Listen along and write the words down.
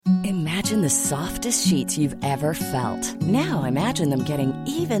Imagine the softest sheets you've ever felt. Now imagine them getting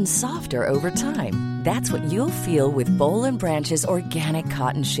even softer over time. That's what you'll feel with Boll & Branch's organic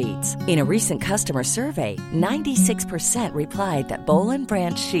cotton sheets. In a recent customer survey, 96% replied that Boll &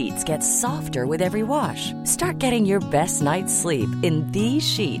 Branch sheets get softer with every wash. Start getting your best night's sleep in these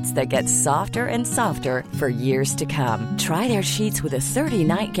sheets that get softer and softer for years to come. Try their sheets with a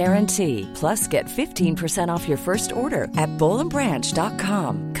 30-night guarantee. Plus, get 15% off your first order at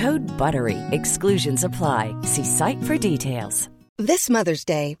bollandbranch.com. Code BUTTERY. Exclusions apply. See site for details. This Mother's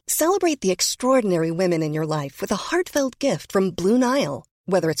Day, celebrate the extraordinary women in your life with a heartfelt gift from Blue Nile.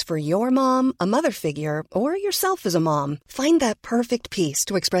 Whether it's for your mom, a mother figure, or yourself as a mom, find that perfect piece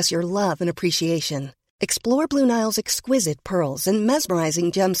to express your love and appreciation. Explore Blue Nile's exquisite pearls and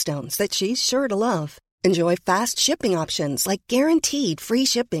mesmerizing gemstones that she's sure to love. Enjoy fast shipping options like guaranteed free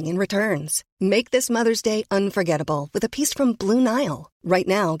shipping and returns. Make this Mother's Day unforgettable with a piece from Blue Nile. Right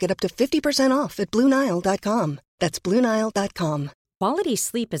now, get up to 50% off at BlueNile.com. That's BlueNile.com. Quality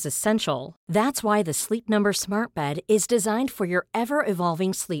sleep is essential. That's why the Sleep Number Smart Bed is designed for your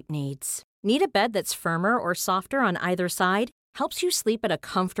ever-evolving sleep needs. Need a bed that's firmer or softer on either side? Helps you sleep at a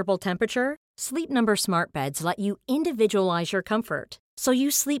comfortable temperature? Sleep Number Smart Beds let you individualize your comfort, so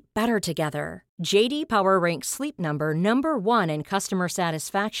you sleep better together. J.D. Power ranks Sleep Number number 1 in customer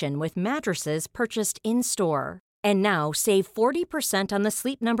satisfaction with mattresses purchased in-store. And now, save 40% on the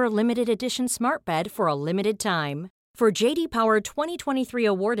Sleep Number Limited Edition Smart Bed for a limited time. For J.D. Power 2023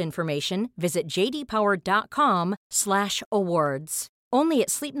 award information, visit jdpower.com/awards. Only at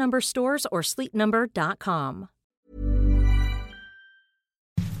Sleep Number stores or sleepnumber.com.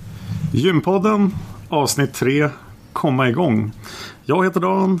 Gympodden, avsnitt 3, komma igång. Jag heter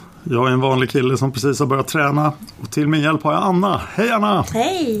Dan, jag är en vanlig kille som precis har börjat träna. Och till min hjälp har jag Anna. Hej Anna!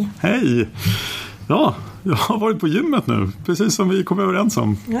 Hej! Hej! Ja, jag har varit på gymmet nu, precis som vi kom överens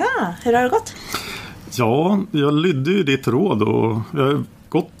om. Ja, hur har det gått? Ja, jag lydde ju ditt råd och jag har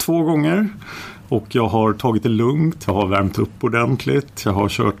gått 2 gånger. Och jag har tagit det lugnt, jag har värmt upp ordentligt. Jag har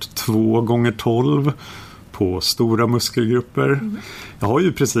kört 2 gånger 12 på stora muskelgrupper. Jag har ju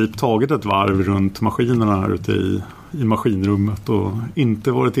i princip tagit ett varv runt maskinerna här ute i maskinrummet och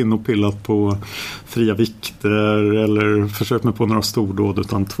inte varit inne och pillat på fria vikter eller försökt mig på några stordåd,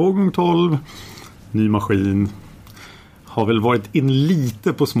 utan 2 gånger 12, ny maskin. Har väl varit in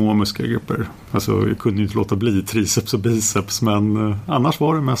lite på små muskelgrupper. Alltså jag kunde ju inte låta bli triceps och biceps, men annars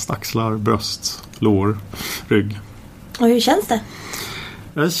var det mest axlar, bröst, lår, rygg. Och hur känns det?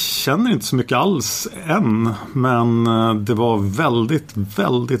 Jag känner inte så mycket alls än, men det var väldigt,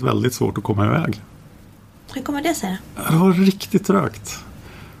 väldigt, väldigt svårt att komma iväg. Hur kommer det sig? Det var riktigt trögt.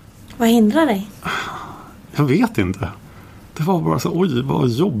 Vad hindrar dig? Jag vet inte. Det var bara så, oj vad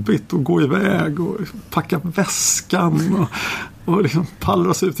jobbigt att gå iväg och packa väskan och liksom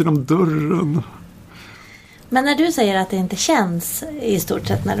pallra sig ut genom dörren. Men när du säger att det inte känns i stort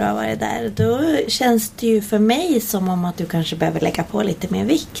sett när du har varit där, då känns det ju för mig som om att du kanske behöver lägga på lite mer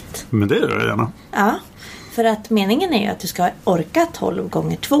vikt. Men det gör jag gärna. Ja, för att meningen är ju att du ska orka 12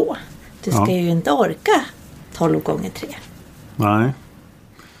 gånger 2. Du ska ju inte orka 12 gånger 3. Nej.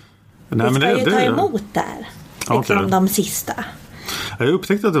 Nej, du ska ju ta emot där. Liksom de sista. Jag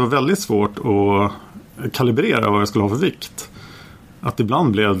upptäckte att det var väldigt svårt att kalibrera vad jag skulle ha för vikt. Att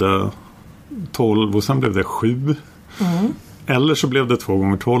ibland blev det 12 och sen blev det 7. Eller så blev det 2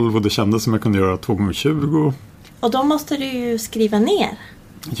 gånger 12 och det kändes som jag kunde göra 2 gånger 20. Och då måste du ju skriva ner.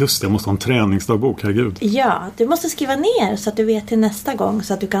 Just det, jag måste ha en träningsdagbok, herregud. Ja, du måste skriva ner så att du vet till nästa gång,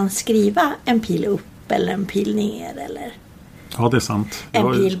 så att du kan skriva en pil upp eller en pil ner eller... Ja, det är sant.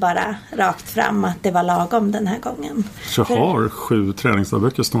 En pil bara rakt fram, att det var lagom den här gången. Så jag har 7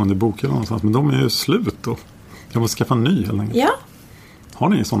 träningsdagböcker stående i boken någonstans, men de är ju slut då. Jag måste skaffa en ny helt enkelt. Ja. Har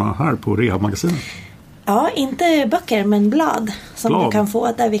ni sådana här på Rehab-magasinet? Ja, inte böcker men blad som du kan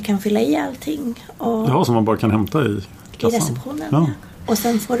få där vi kan fylla i allting. Och ja, som man bara kan hämta i kassan. I receptionen, ja. Och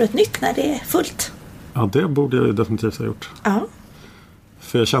sen får du ett nytt när det är fullt. Ja, det borde jag ju definitivt ha gjort. Ja.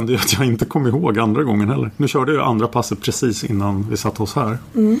 För jag kände ju att jag inte kom ihåg andra gången heller. Nu körde jag andra passet precis innan vi satt oss här.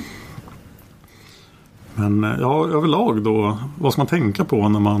 Men ja, överlag då, vad ska man tänka på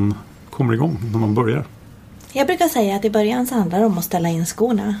när man kommer igång, när man börjar? Jag brukar säga att i början så handlar det om att ställa in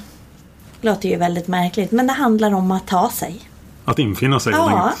skorna. Låter ju väldigt märkligt, men det handlar om att ta sig. Att infinna sig?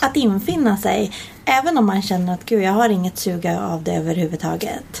 Ja, att infinna sig. Även om man känner att gud, jag har inget suga av det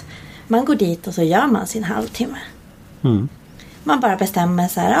överhuvudtaget. Man går dit och så gör man sin halvtimme. Man bara bestämmer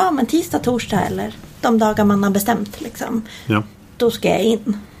så här, ja men tisdag, torsdag eller de dagar man har bestämt liksom. Ja. Då ska jag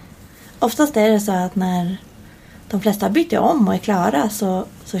in. Oftast är det så att när de flesta byter om och är klara så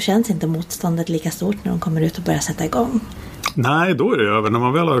känns inte motståndet lika stort när de kommer ut och börjar sätta igång. Nej, då är det över. När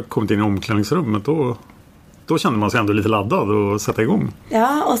man väl har kommit in i omklädningsrummet då känner man sig ändå lite laddad och sätta igång.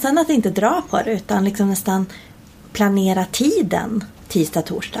 Ja, och sen att inte dra på det utan liksom nästan planera tiden tisdag,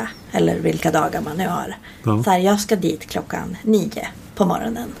 torsdag eller vilka dagar man nu har. Ja. Så här, jag ska dit 9:00 på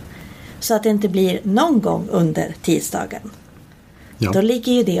morgonen. Så att det inte blir någon gång under tisdagen. Ja. Då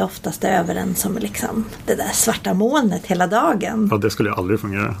ligger ju det oftast över en som liksom det där svarta molnet hela dagen. Ja, det skulle ju aldrig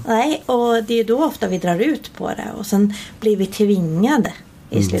fungera. Nej, och det är då ofta vi drar ut på det. Och sen blir vi tvingade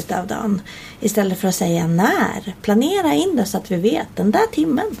i slutet av dagen. Istället för att säga när. Planera in det så att vi vet den där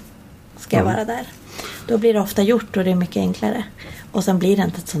timmen ska jag vara där. Då blir det ofta gjort och det är mycket enklare. Och sen blir det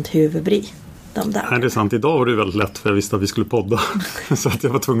inte ett sånt huvudbry. Nej, det är sant. Idag var det väldigt lätt för jag visste att vi skulle podda. Så att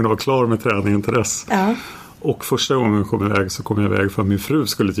jag var tvungen att vara klar med träningen till dess. Ja. Och första gången jag kom iväg så kom jag iväg för att min fru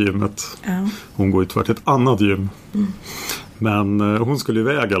skulle till gymmet. Ja. Hon går ju tyvärr till ett annat gym. Men hon skulle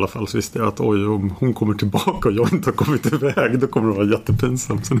iväg i alla fall, så visste jag att om hon kommer tillbaka och jag inte har kommit iväg, då kommer det vara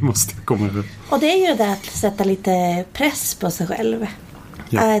jättepinsamt. Så nu måste jag komma iväg. Och det är ju det att sätta lite press på sig själv.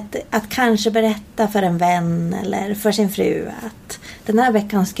 Ja. Att kanske berätta för en vän eller för sin fru att den här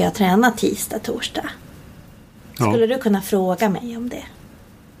veckan ska jag träna tisdag, torsdag. Skulle du kunna fråga mig om det?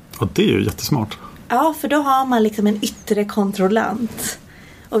 Ja, det är ju jättesmart. Ja, för då har man liksom en yttre kontrollant.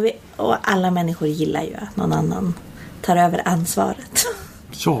 Och alla människor gillar ju att någon annan tar över ansvaret.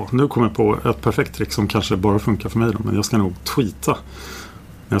 Ja, nu kommer jag på ett perfekt trick som kanske bara funkar för mig då, men jag ska nog tweeta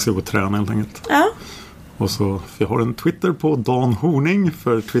när jag ska gå och träna helt enkelt. Ja. Och så, för jag har en Twitter på Dan Horning,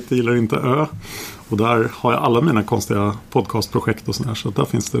 för Twitter gillar inte Ö. Och där har jag alla mina konstiga podcastprojekt och sådär. Så där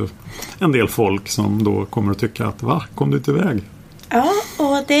finns det en del folk som då kommer att tycka att kom du inte iväg? Ja,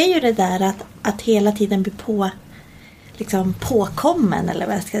 och det är ju det där att hela tiden bli påkommen eller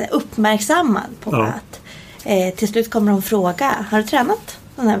vad jag ska säga, uppmärksammad på att till slut kommer de fråga, har du tränat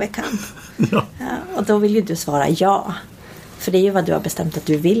den här veckan? Ja. Och då vill ju du svara ja. För det är ju vad du har bestämt att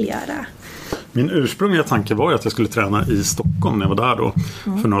du vill göra. Min ursprungliga tanke var ju att jag skulle träna i Stockholm när jag var där då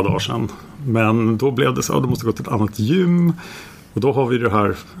för några dagar sedan. Men då blev det så att du måste gå till ett annat gym. Och då har vi det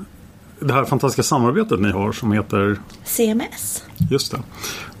här fantastiska samarbetet ni har som heter CMS. Just det.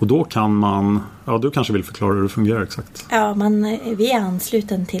 Och då kan man, du kanske vill förklara hur det fungerar exakt. Ja, vi är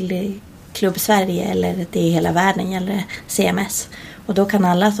ansluten till Klubb Sverige eller det i hela världen gäller CMS. Och då kan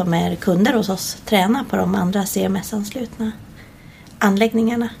alla som är kunder hos oss träna på de andra CMS-anslutna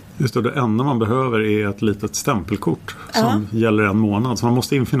anläggningarna. Just det enda man behöver är ett litet stämpelkort som gäller en månad. Så man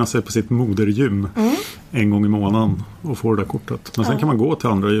måste infinna sig på sitt modergym en gång i månaden och få det där kortet. Men sen kan man gå till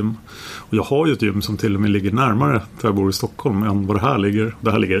andra gym. Och jag har ju ett gym som till och med ligger närmare där jag bor i Stockholm än vad det här ligger.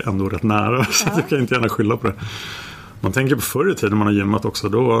 Det här ligger ändå rätt nära så jag kan inte gärna skylla på det. Man tänker på förr i tiden när man har gymmat också.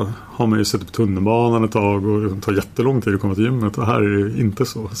 Då har man ju sett upp tunnelbanan ett tag och det tar jättelång tid att komma till gymmet. Och här är det inte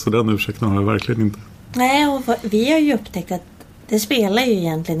så. Så den ursäkten har jag verkligen inte. Nej, och vi har ju upptäckt att det spelar ju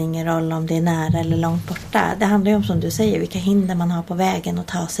egentligen ingen roll om det är nära eller långt borta. Det handlar ju om, som du säger, vilka hinder man har på vägen att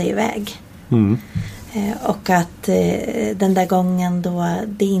ta sig iväg. Och att den där gången då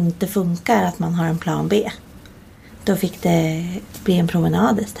det inte funkar att man har en plan B. Då fick det bli en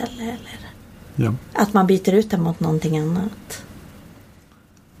promenad istället. Eller att man byter ut det mot någonting annat.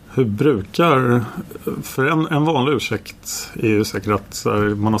 Hur brukar... För en vanlig ursäkt är ju säkert att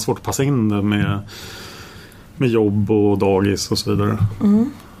man har svårt att passa in det med jobb och dagis och så vidare.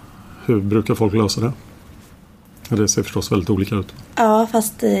 Hur brukar folk lösa det? Det ser förstås väldigt olika ut. Ja,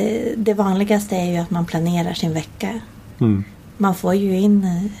 fast det vanligaste är ju att man planerar sin vecka. Man får ju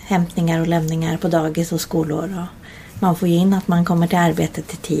in hämtningar och lämningar på dagis och skolor. Och man får ju in att man kommer till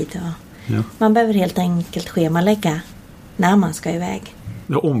arbetet i tid. Och man behöver helt enkelt schemalägga när man ska iväg.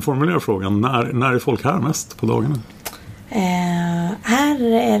 Jag omformulerar frågan. När är folk här mest på dagarna? Här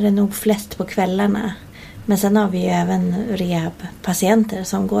är det nog flest på kvällarna. Men sen har vi ju även rehabpatienter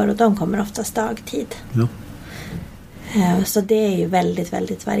som går och de kommer oftast dagtid. Så det är ju väldigt,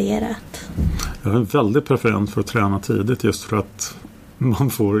 väldigt varierat. Jag har en väldigt preferens för att träna tidigt just för att man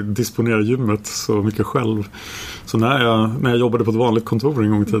får disponera gymmet så mycket själv. Så när jag jobbade på ett vanligt kontor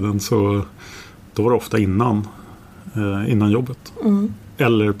en gång i tiden så då var det ofta innan jobbet.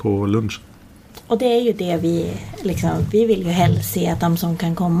 Eller på lunch. Och det är ju det vi vill ju helst se att de som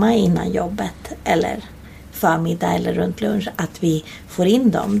kan komma innan jobbet eller förmiddag eller runt lunch att vi får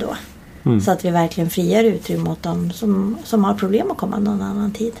in dem då. Så att vi verkligen friar utrymme åt dem som har problem att komma någon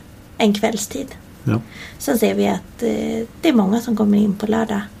annan tid. En kvällstid. Sen ser vi att det är många som kommer in på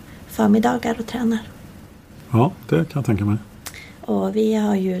lördag förmiddagar och tränar. Ja, det kan jag tänka mig. Och vi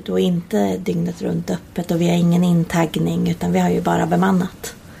har ju då inte dygnet runt öppet och vi har ingen intagning utan vi har ju bara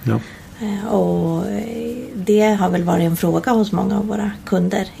bemannat. Och det det har väl varit en fråga hos många av våra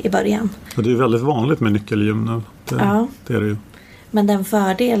kunder i början. Och det är väldigt vanligt med nyckelgym nu. Det är det ju. Men den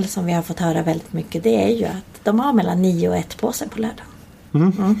fördel som vi har fått höra väldigt mycket, det är ju att de har mellan 9 och 1 på sig på lördagen.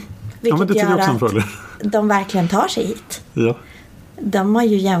 Ja, men det tycker jag också en fördel. De verkligen tar sig hit. Ja. De har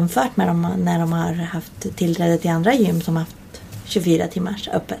ju jämfört med när de har haft tillträde till andra gym som har haft 24 timmars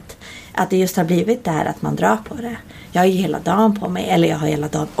öppet. Att det just har blivit det här att man drar på det. Jag har ju hela dagen på mig, eller jag har hela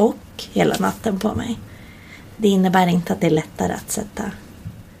dagen och hela natten på mig. Det innebär inte att det är lättare att sätta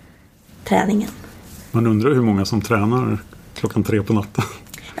träningen. Man undrar hur många som tränar 3 på natten.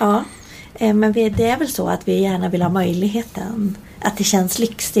 Ja, men det är väl så att vi gärna vill ha möjligheten att det känns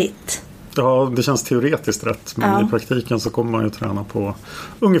lyxigt. Ja, det känns teoretiskt rätt. Men i praktiken så kommer man ju träna på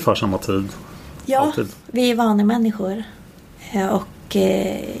ungefär samma tid. Ja, alltid. Vi är vanemänniskor. Och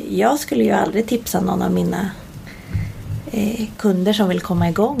jag skulle ju aldrig tipsa någon av mina kunder som vill komma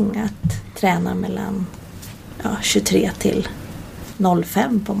igång att träna mellan 23 till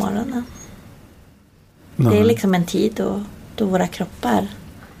 05 på morgonen. Nej. Det är liksom en tid då våra kroppar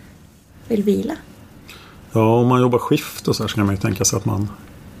vill vila. Ja, om man jobbar skift och så här ska man ju tänka sig att man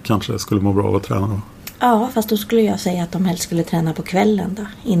kanske skulle må bra av att träna då. Ja, fast då skulle jag säga att de helst skulle träna på kvällen då,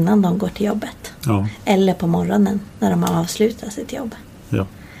 innan de går till jobbet. Ja. Eller på morgonen när de har avslutat sitt jobb. Ja.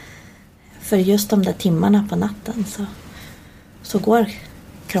 För just de där timmarna på natten så går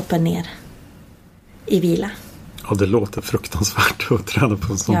kroppen ner i vila. Ja, det låter fruktansvärt att träna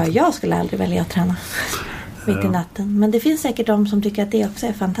på sånt. Ja, jag skulle aldrig välja att träna mitt i natten. Men det finns säkert de som tycker att det också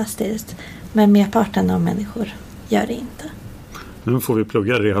är fantastiskt. Men merparten av människor gör det inte. Nu får vi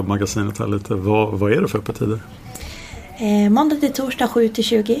plugga Rehab-magasinet här lite. Vad är det för öppettider? Måndag till torsdag 7 till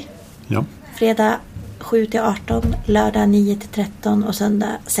 20. Ja. Fredag 7 till 18. Lördag 9 till 13. Och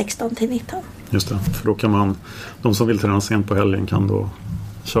söndag 16 till 19. Just det, för då kan de som vill träna sent på helgen kan då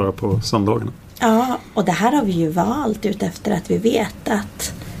köra på söndagarna. Ja, och det här har vi ju valt ut efter att vi vet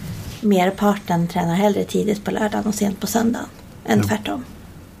att merparten tränar hellre tidigt på lördagen och sent på söndagen än tvärtom.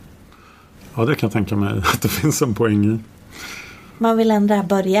 Ja, det kan jag tänka mig att det finns en poäng i. Man vill ändå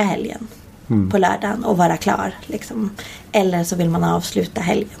börja helgen på lördagen och vara klar. Liksom. Eller så vill man avsluta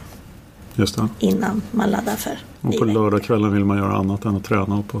helgen. Just det. Innan man laddar för och på lördagskvällen vill man göra annat än att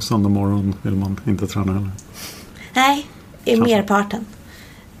träna. Och på söndag morgon vill man inte träna heller. Nej, i merparten.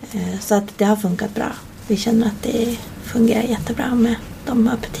 Så att det har funkat bra. Vi känner att det fungerar jättebra med de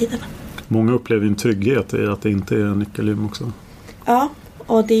öppettiderna. Många upplever en trygghet i att det inte är nyckelgym också. Ja,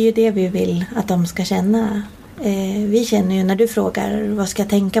 och det är ju det vi vill att de ska känna. Vi känner ju när du frågar vad ska jag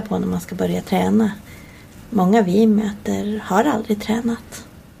tänka på när man ska börja träna. Många vi möter har aldrig tränat.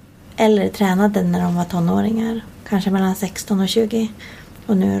 Eller tränade när de var tonåringar. Kanske mellan 16 och 20.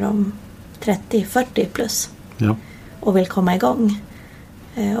 Och nu är de 30-40 plus. Ja. Och vill komma igång.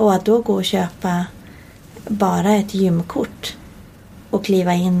 Och att då gå och köpa bara ett gymkort och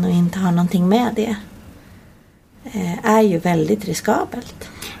kliva in och inte ha någonting med det är ju väldigt riskabelt.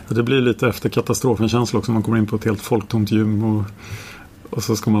 Ja, det blir lite efter katastrofen känsla också. Man kommer in på ett helt folktomt gym och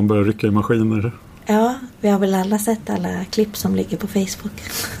så ska man börja rycka i maskiner. Ja, vi har väl alla sett alla klipp som ligger på Facebook.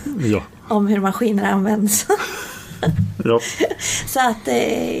 Ja. Om hur maskiner används. Ja. Så att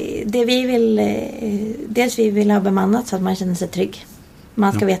det vi vill, dels vi vill ha bemannat så att man känner sig trygg.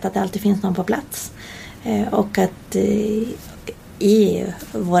 Man ska veta att det alltid finns någon på plats. Och att i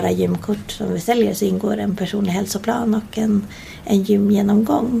våra gymkort som vi säljer så ingår en personlig hälsoplan och en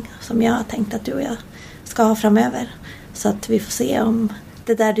gymgenomgång som jag har tänkt att du och jag ska ha framöver. Så att vi får se om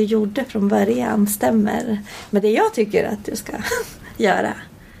det där du gjorde från början stämmer med det jag tycker att du ska göra.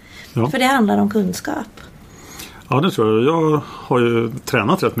 Ja. För det handlar om kunskap. Ja, det tror jag. Jag har ju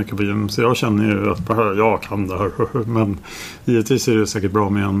tränat rätt mycket på gym så jag känner ju att jag kan det här. Men givetvis är det säkert bra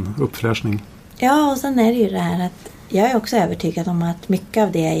med en uppfräschning. Ja, och sen är det ju det här att jag är också övertygad om att mycket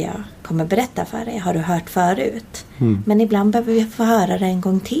av det jag kommer berätta för dig har du hört förut. Men ibland behöver vi få höra det en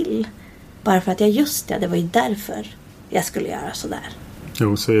gång till. Bara för att det var ju därför jag skulle göra sådär.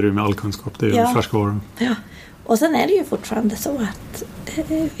 Jo, så är det ju med all kunskap. Det är ju en färskvara. Ja, och sen är det ju fortfarande så att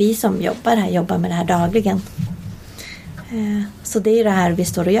vi som jobbar här jobbar med det här dagligen. Så det är det här vi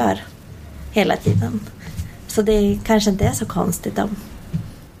står och gör hela tiden. Så det kanske inte är så konstigt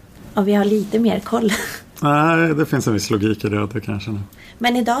om vi har lite mer koll. Nej, det finns en viss logik i det kanske.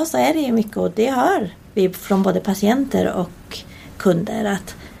 Men idag så är det ju mycket, och det hör vi från både patienter och kunder,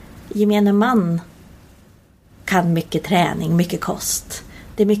 att gemene man kan mycket träning, mycket kost.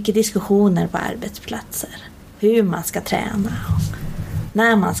 Det är mycket diskussioner på arbetsplatser. Hur man ska träna och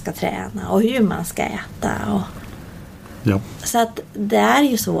när man ska träna och hur man ska äta. Ja. Så att det är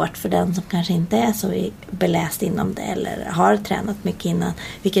ju svårt för den som kanske inte är så beläst inom det eller har tränat mycket innan,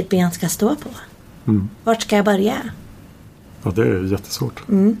 vilket ben ska stå på. Vart ska jag börja? Ja, det är jättesvårt.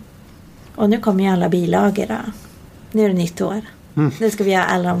 Och nu kommer ju alla bilagor då. Nu är det nytt år. Nu ska vi göra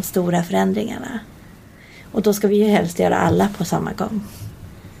alla de stora förändringarna. Och då ska vi ju helst göra alla på samma gång.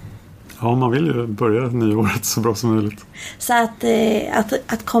 Ja, man vill ju börja nyåret så bra som möjligt. Så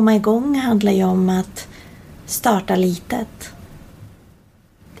att komma igång handlar ju om att starta litet.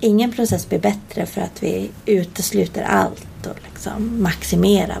 Ingen process blir bättre för att vi utesluter allt och liksom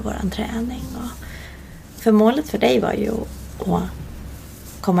maximerar våran träning. För målet för dig var ju att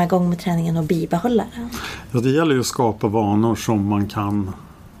komma igång med träningen och bibehålla den. Ja, det gäller ju att skapa vanor som man kan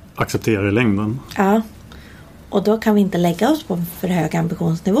acceptera i längden. Ja, och då kan vi inte lägga oss på en för hög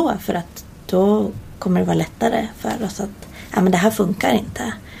ambitionsnivå, för att då kommer det vara lättare för oss att men det här funkar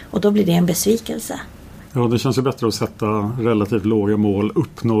inte. Och då blir det en besvikelse. Ja, det känns ju bättre att sätta relativt låga mål,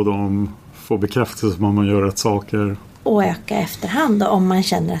 uppnå dem, få bekräftelse på att man gör rätt saker. Och öka efterhand om man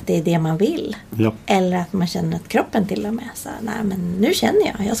känner att det är det man vill. Ja. Eller att man känner att kroppen till och med så här, nej men nu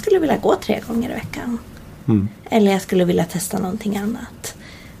känner jag skulle vilja gå 3 gånger i veckan. Eller jag skulle vilja testa någonting annat.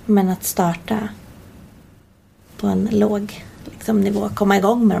 Men att starta på en låg nivå, komma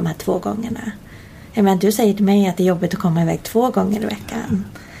igång med de här 2 gångerna. Jag menar, du säger till mig att det är jobbigt att komma iväg 2 gånger i veckan.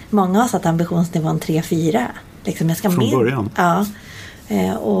 Många har satt ambitionsnivån 3-4. Jag ska från början? Ja.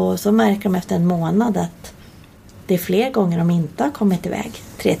 Och så märker de efter en månad att det är fler gånger de inte har kommit iväg.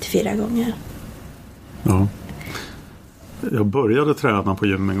 3-4 gånger. Ja. Jag började träna på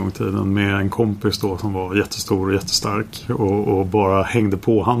gym en gång i tiden med en kompis då som var jättestor och jättestark. Och bara hängde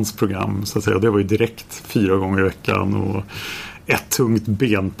på hans program. Så att säga. Det var ju direkt 4 gånger i veckan. Och ett tungt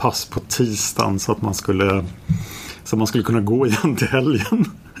benpass på tisdagen så att man skulle kunna gå igen till helgen.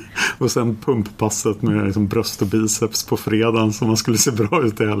 Och sen pumppasset med bröst och biceps på fredagen så man skulle se bra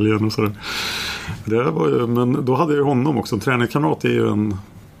ut i helgen och sådär. Det var ju, men då hade jag honom också. En träningskamrat är ju en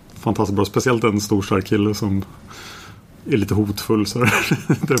fantastiskt bra, speciellt en stor stark kille som är lite hotfull så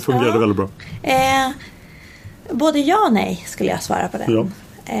det fungerade väldigt bra. Både ja och nej skulle jag svara på det.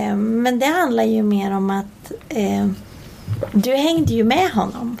 Ja. Men det handlar ju mer om att du hängde ju med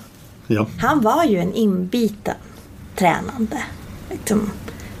honom. Ja. Han var ju en inbiten tränande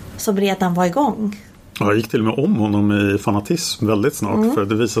som redan var igång. Jag gick till och med om honom i fanatism väldigt snart. För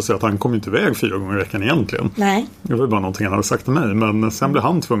det visade sig att han kom inte iväg 4 gånger i veckan egentligen. Nej. Det var ju bara någonting han hade sagt till mig. Men sen blev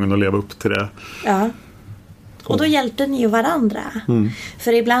han tvungen att leva upp till det. Ja. Och då hjälpte ni ju varandra.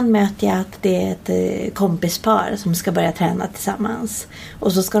 För ibland möter jag att det är ett kompispar som ska börja träna tillsammans.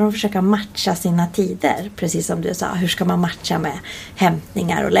 Och så ska de försöka matcha sina tider. Precis som du sa. Hur ska man matcha med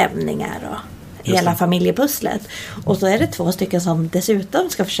hämtningar och lämningar och hela familjepusslet. Och så är det 2 stycken som dessutom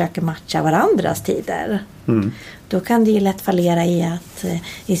ska försöka matcha varandras tider. Då kan det ju lätt fallera i att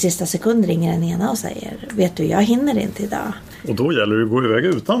i sista sekund ringer den ena och säger, vet du, jag hinner inte idag. Och då gäller det att gå iväg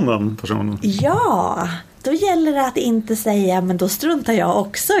utan den personen. Ja, då gäller det att inte säga, men då struntar jag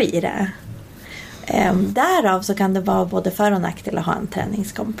också i det. Därav så kan det vara både för- och nackdel att ha en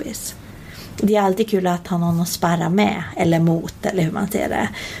träningskompis. Det är alltid kul att ha någon att sparra med eller mot, eller hur man ser det.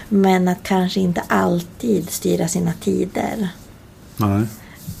 Men att kanske inte alltid styra sina tider. Nej.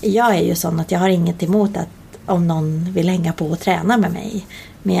 Jag är ju sån att jag har inget emot att om någon vill hänga på och träna med mig.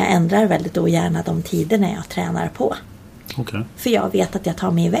 Men jag ändrar väldigt ogärna de tiderna jag tränar på. Okay. För jag vet att jag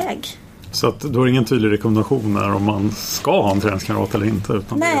tar mig iväg. Så att du har ingen tydlig rekommendation där om man ska ha en träningskamrat eller inte?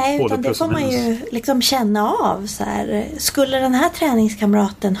 Utan nej, utan det får man ju känna av. Så här. Skulle den här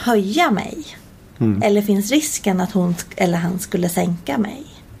träningskamraten höja mig? Eller finns risken att hon eller han skulle sänka mig?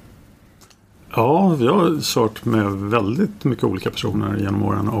 Ja, jag har kört med väldigt mycket olika personer genom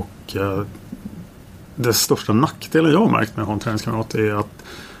åren. Och det största nackdelen jag har märkt med att ha en träningskamrat är att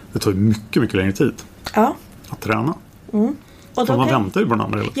det tar mycket, mycket längre tid att träna. Och då man väntar ju på den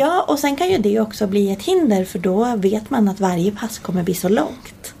andra. Ja, och sen kan ju det också bli ett hinder. För då vet man att varje pass kommer bli så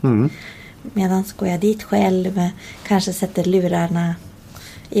långt. Medan går jag dit själv, kanske sätter lurarna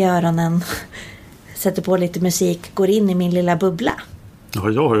i öronen, sätter på lite musik, går in i min lilla bubbla. Ja,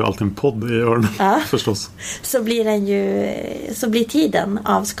 jag har ju alltid en podd i öronen förstås. Så blir tiden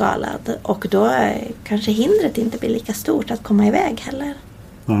avskalad. Och då kanske hindret inte blir lika stort att komma iväg heller.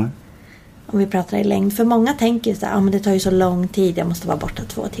 Nej. Om vi pratar i längd. För många tänker så här, men det tar ju så lång tid, jag måste vara borta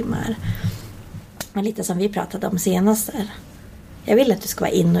 2 timmar. Men lite som vi pratade om senast. Jag vill att du ska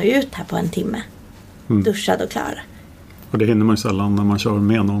vara in och ut här på 1 timme. Duschad och klar. Och det hinner man ju sällan när man kör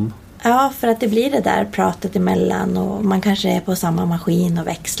med någon. Ja, för att det blir det där pratet emellan. Och man kanske är på samma maskin och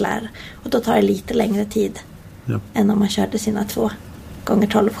växlar. Och då tar det lite längre tid. Än om man körde sina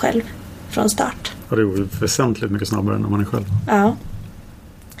 2x12 själv från start. Ja, det går ju väsentligt mycket snabbare när man är själv. Ja.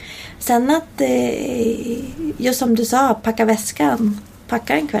 Sen att, just som du sa, packa väskan.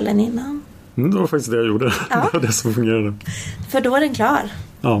 Packa den kvällen innan. Det var faktiskt det jag gjorde. Ja. Det var det som fungerade. För då är den klar.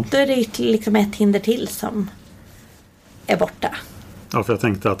 Ja. Då är det ju liksom ett hinder till som är borta. Ja, för jag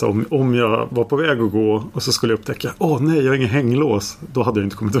tänkte att om jag var på väg att gå och så skulle jag upptäcka, nej, jag har ingen hänglås. Då hade jag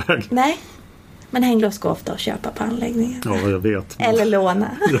inte kommit iväg. Nej, men hänglås går ofta att köpa på anläggningen. Ja, jag vet. Eller låna.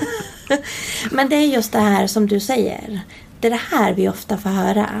 Men det är just det här som du säger. Det är det här vi ofta får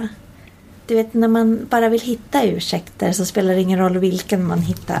höra. Du vet, när man bara vill hitta ursäkter så spelar det ingen roll vilken man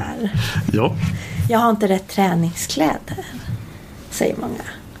hittar. Ja. Jag har inte rätt träningskläder, säger många.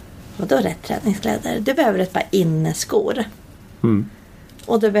 Vadå rätt träningskläder? Du behöver ett par inneskor.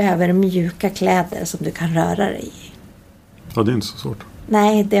 Och du behöver mjuka kläder som du kan röra dig i. Ja, det är inte så svårt.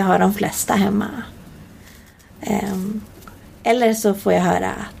 Nej, det har de flesta hemma. Eller så får jag höra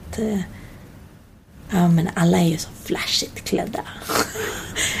att ja, men alla är ju så flashigt klädda.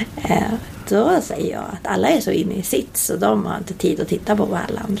 Då säger jag att alla är så inne i sitt så de har inte tid att titta på vad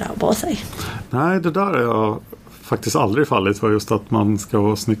alla andra har på sig. Nej, det där är jag faktiskt aldrig fallit för, just att man ska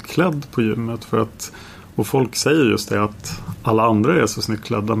vara snyggt klädd på gymmet. Och folk säger just det, att alla andra är så snyggt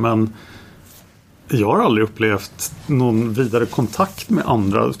klädda, men jag har aldrig upplevt någon vidare kontakt med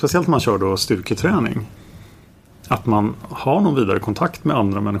andra, speciellt när man kör då styrketräning. Att man har någon vidare kontakt med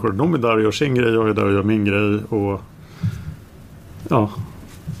andra människor. De är där och gör sin grej, jag är där och gör min grej. Och ja.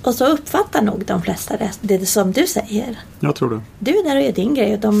 Och så uppfattar nog de flesta det som du säger. Jag tror det. Du är där och gör din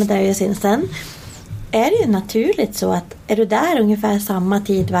grej och de är där och gör sin. Sen är det ju naturligt så att är du där ungefär samma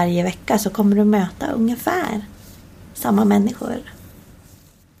tid varje vecka så kommer du möta ungefär samma människor.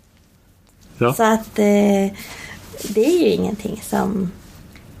 Ja. Så att det är ju ingenting som...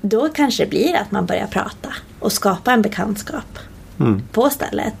 Då kanske det blir att man börjar prata och skapa en bekantskap på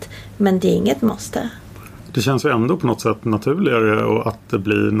stället. Men det är inget måste. Det känns ju ändå på något sätt naturligare och att det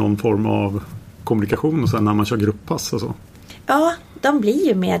blir någon form av kommunikation och sen när man kör grupppass och så. Ja, de blir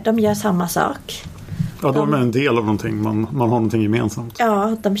ju mer, de gör samma sak. Ja, de är en del av någonting, man har någonting gemensamt.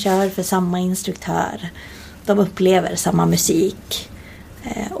 Ja, de kör för samma instruktör. De upplever samma musik.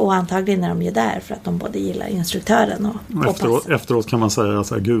 Och antagligen är de ju där för att de både gillar instruktören och efteråt kan man säga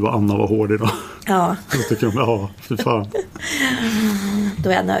så här, gud vad Anna var hård idag. Ja. Då tycker de, ja, fy fan. Då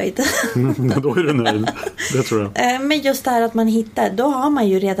är jag nöjd. Då är du nöjd, det tror jag. Men just det här att man hittar, då har man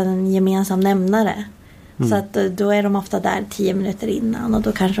ju redan en gemensam nämnare. Så att då är de ofta där 10 minuter innan och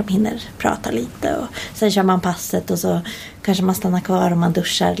då kanske de hinner prata lite. Och sen kör man passet och så kanske man stannar kvar och man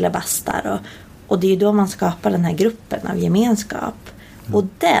duschar eller bastar. Och det är ju då man skapar den här gruppen av gemenskap. Och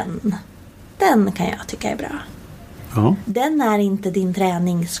den kan jag tycka är bra. Ja. Den är inte din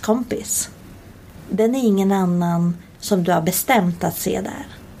träningskompis. Den är ingen annan som du har bestämt att se där.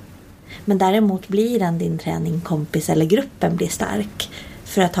 Men däremot blir den din träningkompis eller gruppen blir stark.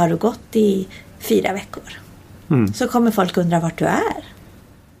 För att har du gått i 4 veckor så kommer folk undra vart du är.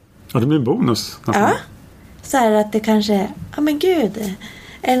 Ja, det blir en bonus. Nästan. Ja, så är det att det kanske, ja men gud,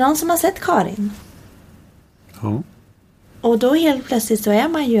 är det någon som har sett Karin? Ja. Och då helt plötsligt så är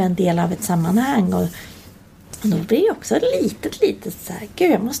man ju en del av ett sammanhang. Och då blir det också litet så här,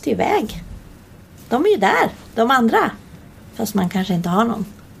 gud jag måste iväg. De är ju där, de andra. Fast man kanske inte har någon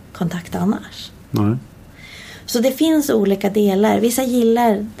kontakt annars. Nej. Så det finns olika delar. Vissa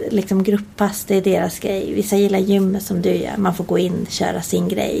gillar liksom grupppass, det är deras grej. Vissa gillar gymmet som du gör. Man får gå in och köra sin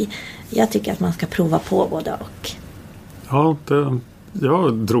grej. Jag tycker att man ska prova på både och. Ja,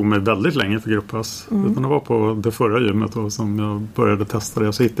 jag drog mig väldigt länge för grupppass. Utan det var på det förra gymmet då, som jag började testa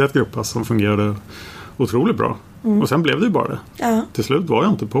det. Så hittade jag ett grupppass som fungerade otroligt bra. Och sen blev det ju bara det. Ja. Till slut var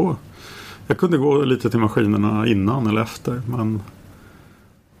jag inte på. Jag kunde gå lite till maskinerna innan eller efter. Men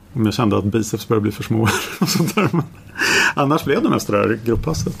om jag kände att biceps började bli för små. Och sånt där. Men annars blev det mest det där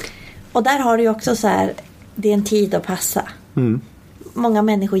grupppasset. Och där har du ju också så här, det är en tid att passa. Många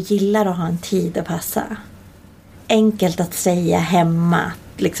människor gillar att ha en tid att passa. Enkelt att säga hemma.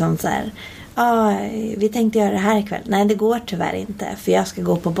 Liksom så här, vi tänkte göra det här ikväll. Nej, det går tyvärr inte. För jag ska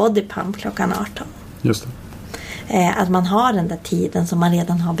gå på bodypump klockan 18. Just det. Att man har den där tiden som man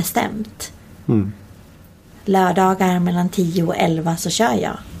redan har bestämt. Lördagar mellan 10 och 11 så kör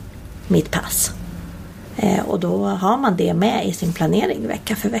jag mitt pass. Och då har man det med i sin planering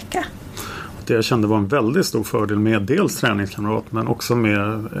vecka för vecka. Det jag kände var en väldigt stor fördel med dels träningskamrat men också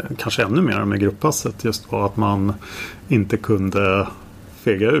med, kanske ännu mer med grupppasset, just var att man inte kunde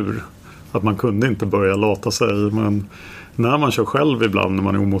fega ur. Att man kunde inte börja lata sig, men när man kör själv ibland när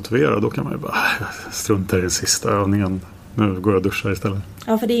man är omotiverad, då kan man ju bara strunta i den sista övningen. Nu går jag och duschar istället.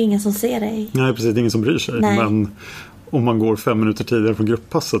 Ja, för det är ingen som ser dig. Nej, precis. Det är ingen som bryr sig. Nej. Men om man går 5 minuter tidigare från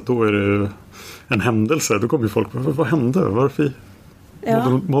grupppasset, då är det en händelse. Då kommer ju folk, vad hände? Varför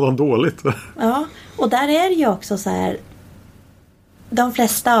mådde han dåligt? Ja, och där är det ju också så här, de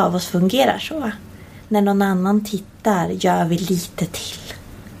flesta av oss fungerar så. När någon annan tittar gör vi lite till.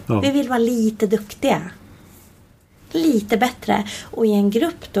 Ja. Vi vill vara lite duktiga. Lite bättre. Och i en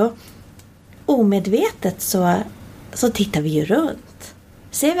grupp då, omedvetet så tittar vi ju runt.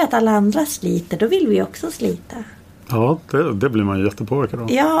 Ser vi att alla andra sliter, då vill vi också slita. Ja, det blir man ju jättepåverkad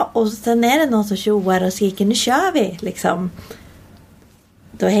av. Ja, och sen är det någon som tjoar och skriker, nu kör vi, liksom.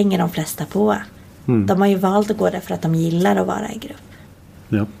 Då hänger de flesta på. De har ju valt att gå där för att de gillar att vara i grupp.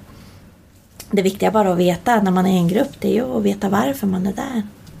 Ja. Det viktiga bara att veta när man är i en grupp, det är ju att veta varför man är där.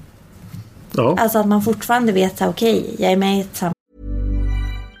 Ja. Alltså att man fortfarande vet så okej, jag är med i ett sammanhang.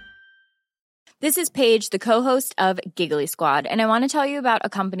 This is Paige, the co-host of Giggly Squad, and I want to tell you about a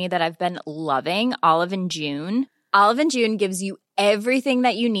company that I've been loving, Olive & June. Olive & June gives you everything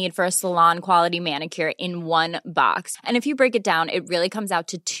that you need for a salon-quality manicure in one box. And if you break it down, it really comes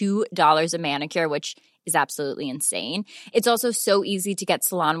out to $2 a manicure, which is absolutely insane. It's also so easy to get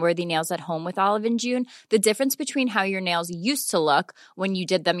salon-worthy nails at home with Olive & June. The difference between how your nails used to look when you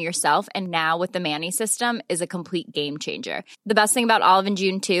did them yourself and now with the Mani system is a complete game changer. The best thing about Olive &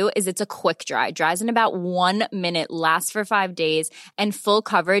 June, too, is it's a quick dry. Dries in about 1 minute, lasts for 5 days, and full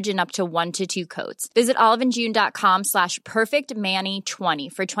coverage in up to 1 to 2 coats. Visit oliveandjune.com/perfectmani20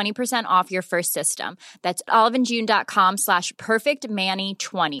 for 20% off your first system. That's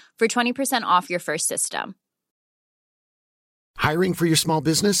oliveandjune.com/perfectmani20 for 20% off your first system. Hiring for your small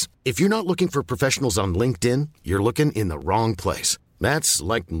business? If you're not looking for professionals on LinkedIn, you're looking in the wrong place. That's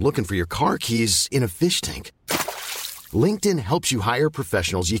like looking for your car keys in a fish tank. LinkedIn helps you hire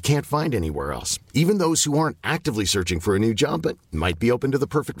professionals you can't find anywhere else, even those who aren't actively searching for a new job but might be open to the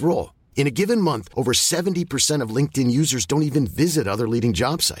perfect role. In a given month, over 70% of LinkedIn users don't even visit other leading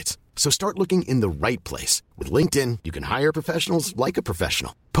job sites. So start looking in the right place. With LinkedIn, you can hire professionals like a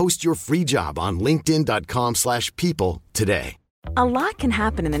professional. Post your free job on linkedin.com/people today. A lot can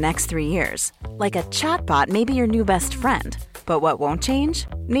happen in the next 3 years. Like a chatbot may be your new best friend. But what won't change?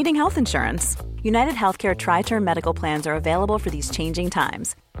 Needing health insurance. United Healthcare Tri-Term Medical Plans are available for these changing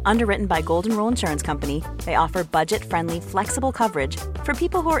times. Underwritten by Golden Rule Insurance Company, they offer budget-friendly, flexible coverage for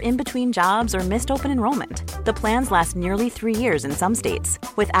people who are in between jobs or missed open enrollment. The plans last nearly 3 years in some states,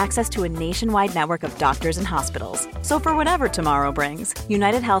 with access to a nationwide network of doctors and hospitals. So for whatever tomorrow brings,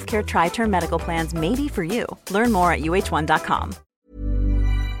 United Healthcare Tri-Term Medical Plans may be for you. Learn more at uh1.com.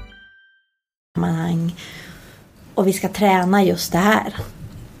 Och vi ska träna just det här.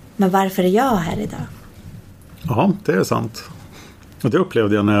 Men varför är jag här idag? Ja, det är sant. Och det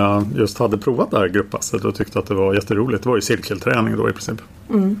upplevde jag när jag just hade provat det här grupppasset och tyckte att det var jätteroligt. Det var ju cirkelträning då i princip.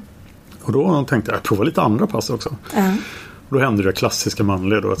 Och då tänkte jag prova lite andra pass också. Och då hände det klassiska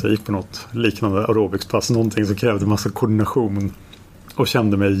manliga då, att jag gick på något liknande aerobicspass. Någonting som krävde massa koordination. Och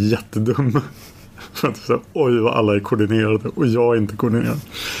kände mig jättedum. För att så, oj vad alla är koordinerade och jag är inte koordinerad.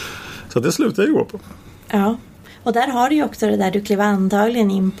 Så det slutade jag gå på. Ja, och där har du ju också det där, du klev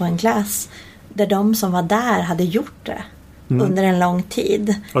antagligen in på en klass där de som var där hade gjort det under en lång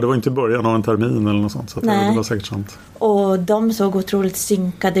tid. Ja, det var inte början av en termin eller något sånt, så det var säkert sant. Och de såg otroligt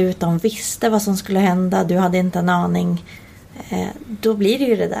synkade ut, de visste vad som skulle hända, du hade inte en aning. Då blir det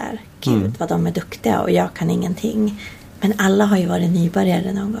ju det där, gud vad de är duktiga och jag kan ingenting. Men alla har ju varit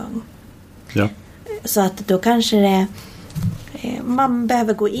nybörjare någon gång. Ja. Så att då kanske det... Man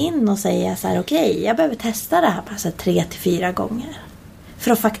behöver gå in och säga så här, okej, jag behöver testa det här passet 3 till 4 gånger.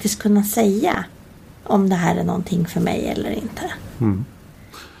 För att faktiskt kunna säga om det här är någonting för mig eller inte.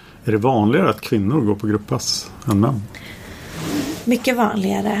 Är det vanligare att kvinnor går på grupppass än män? Mycket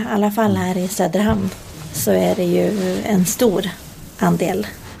vanligare. I alla fall här i Söderhamn så är det ju en stor andel.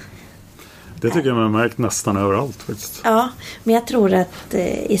 Det tycker jag man märkt nästan överallt faktiskt. Ja, men jag tror att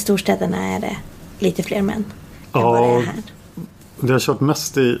i storstäderna är det lite fler män än vad det är här. Det har kört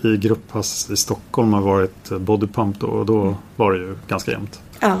mest i grupppass i Stockholm har varit bodypump då, och då var det ju ganska jämnt.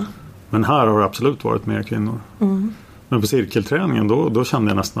 Ja. Men här har det absolut varit mer kvinnor. Men på cirkelträningen då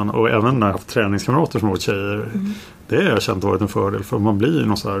kände jag nästan, och även när jag haft träningskamrater som varit tjejer, det har jag känt varit en fördel, för man blir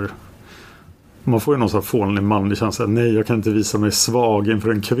någon så här, man får ju någon så här fånlig manlig känsla, nej jag kan inte visa mig svag inför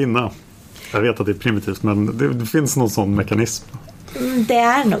en kvinna. Jag vet att det är primitivt, men det finns någon sån mekanism. Det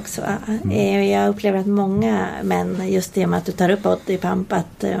är nog så. Jag upplever att många män, just det med att du tar upp bodypump,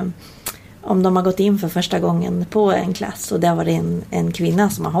 att om de har gått in för första gången på en klass och det har varit en kvinna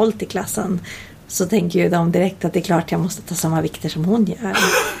som har hållit i klassen, så tänker ju de direkt att det är klart jag måste ta samma vikter som hon gör.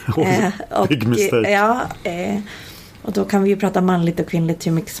 Big mistake. Och då kan vi ju prata manligt och kvinnligt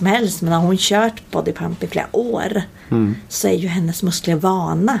hur mycket som helst, men när hon kört bodypump i flera år så är ju hennes muskler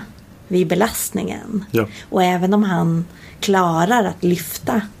vana vid belastningen. Ja. Och även om han klarar att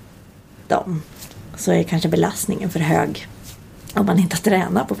lyfta dem, så är kanske belastningen för hög Om man inte har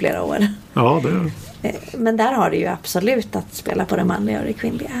tränat på flera år. Ja, det. Men där har du ju absolut att spela på det manliga och det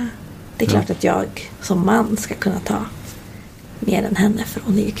kvinnliga. Det är klart att jag som man ska kunna ta mer än henne, för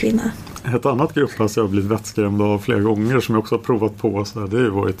hon är ju kvinna. Ett annat grupppass jag har blivit vettskrämd av flera gånger som jag också har provat på, så här, det har ju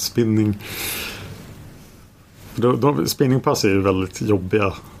varit spinning. Spinningpass är ju väldigt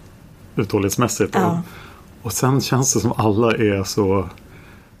jobbiga uthållighetsmässigt. Ja. Och sen känns det som alla är så,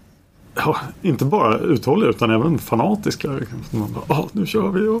 inte bara uthålliga utan även fanatiska. Man bara, nu kör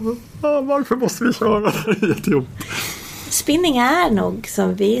vi. Varför måste vi köra? Det är jättejobbigt. Spinning är nog,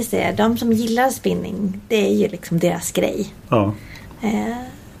 som vi ser, de som gillar spinning, det är ju liksom deras grej. Ja.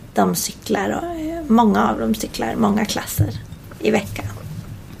 De cyklar och många av dem cyklar många klasser i veckan.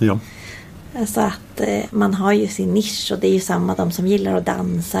 Ja. Så att man har ju sin nisch, och det är ju samma de som gillar att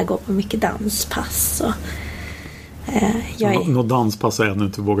dansa, går på mycket danspass. Och, något danspass har jag ännu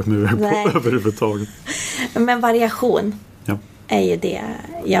inte vågat mig på överhuvudtaget. Men variation är ju det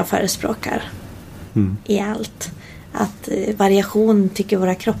jag förespråkar i allt. Att variation tycker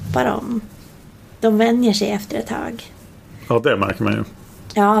våra kroppar om. De vänjer sig efter ett tag. Ja, det märker man ju.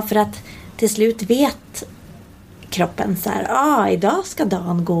 Ja, för att till slut vet kroppen så här, idag ska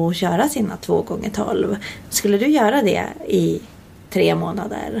Dan gå och köra sina 2x12. Skulle du göra det i 3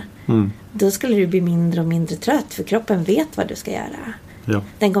 månader, då skulle du bli mindre och mindre trött, för kroppen vet vad du ska göra. Ja.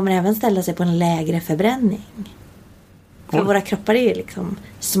 Den kommer även ställa sig på en lägre förbränning. För våra kroppar är ju liksom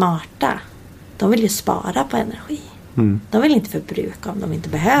smarta. De vill ju spara på energi. De vill inte förbruka om de inte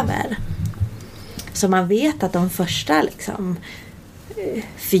behöver. Så man vet att de första liksom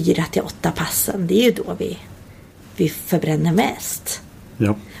 4-8 passen, det är ju då vi förbränner mest.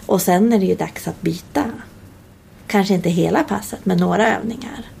 Ja. Och sen är det ju dags att byta. Kanske inte hela passet, men några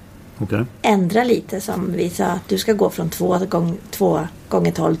övningar. Okay. Ändra lite, som vi sa, att du ska gå från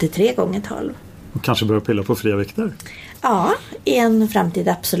 2x12 till 3x12. Och kanske börja pilla på fria vikter? Ja, i en framtid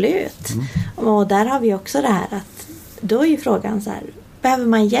absolut. Och där har vi också det här att då är ju frågan så här, behöver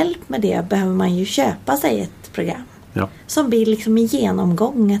man hjälp med det, behöver man ju köpa sig ett program. Ja. Som blir liksom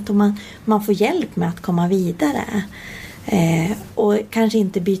genomgånget, och man får hjälp med att komma vidare. Och kanske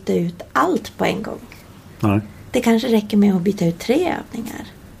inte byta ut allt på en gång. Nej. Det kanske räcker med att byta ut 3 övningar.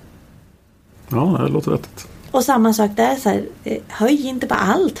 Ja, det låter rätt. Och samma sak där, så här, höj inte på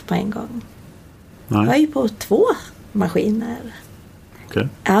allt på en gång. Nej. Höj på 2 maskiner. Okay.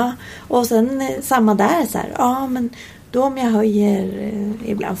 Ja, och sen samma där så här, men då om jag höjer,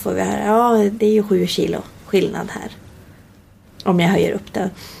 ibland får vi höra, det är ju 7 kilo skillnad här. Om jag höjer upp det.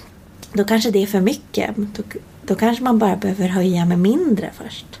 Då kanske det är för mycket. Då kanske man bara behöver höja med mindre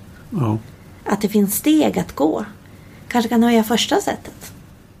först. Ja. Att det finns steg att gå. Kanske kan höja första sättet.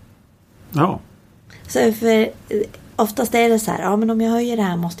 Ja. Så för oftast är det så här, men om jag höjer det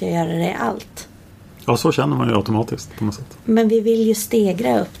här måste jag göra det i allt. Ja, så känner man ju automatiskt på något sätt. Men vi vill ju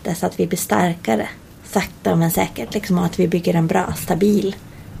stegra upp det så att vi blir starkare. Sakta men säkert. Liksom, att vi bygger en bra, stabil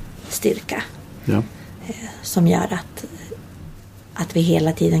styrka. Ja. Som gör att vi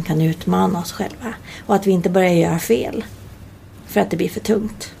hela tiden kan utmana oss själva. Och att vi inte börjar göra fel. För att det blir för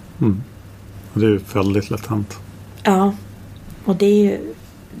tungt. Det är ju väldigt lätt hänt. Ja. Och det är ju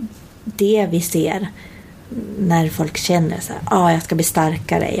det vi ser när folk känner så här, jag ska bli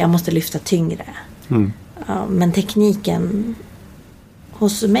starkare, jag måste lyfta tyngre. Ja, men tekniken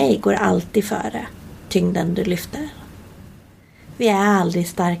hos mig går alltid före tyngden du lyfter. Vi är aldrig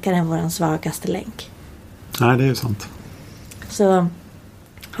starkare än våran svagaste länk. Nej, det är ju sant. Så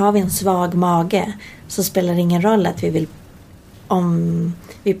har vi en svag mage, så spelar det ingen roll att om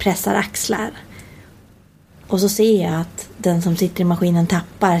vi pressar axlar. Och så ser jag att den som sitter i maskinen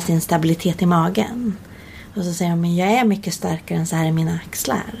tappar sin stabilitet i magen. Och så säger jag, men jag är mycket starkare än så här i mina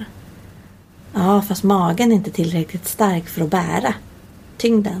axlar. Ja, fast magen är inte tillräckligt stark för att bära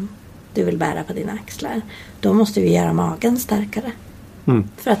tyngden du vill bära på dina axlar. Då måste vi göra magen starkare.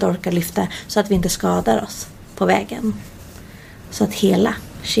 För att orka lyfta, så att vi inte skadar oss på vägen. Så att hela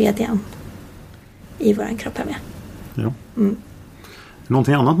kedjan i våran kropp är med. Ja.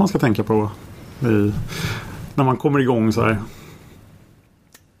 Någonting annat man ska tänka på när man kommer igång så här?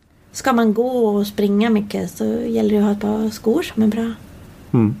 Ska man gå och springa mycket, så gäller det att ha ett par skor som är bra.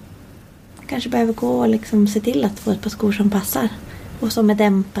 Kanske behöver gå och liksom se till att få ett par skor som passar. Och som är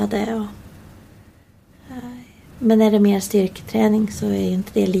dämpade. Men är det mer styrketräning så är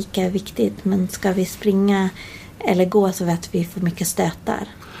inte det lika viktigt. Men ska vi springa eller gå, så vet vi får mycket stötar.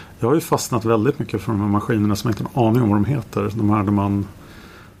 Jag har ju fastnat väldigt mycket för de här maskinerna som jag inte har en aning om vad de heter. De här där man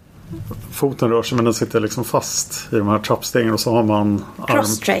foten rör sig men den sitter liksom fast i de här trappstegen, och så har man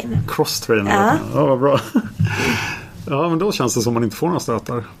cross-trainer. Ja, vad bra. Ja, men då känns det som man inte får några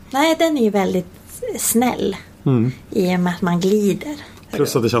stötar. Nej, den är ju väldigt snäll. I och med att man glider.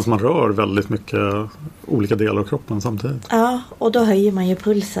 Plus att det känns som man rör väldigt mycket olika delar av kroppen samtidigt. Ja, och då höjer man ju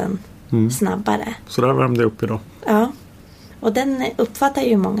pulsen snabbare. Så där värmde jag upp idag. Ja, och den uppfattar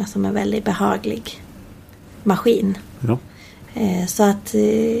ju många som en väldigt behaglig maskin. Ja. Så att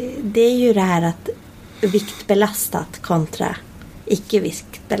det är ju det här att viktbelastat kontra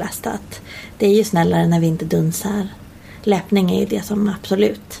icke-viktbelastat. Det är ju snällare när vi inte dunsar. Löpning är ju det som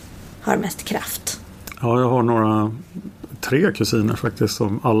absolut har mest kraft. Ja, jag har 3 kusiner faktiskt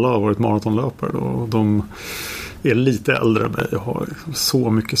som alla har varit maratonlöpare och de är lite äldre än mig. Jag har så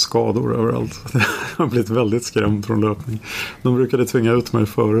mycket skador överallt. Jag har blivit väldigt skrämd från löpning. De brukade tvinga ut mig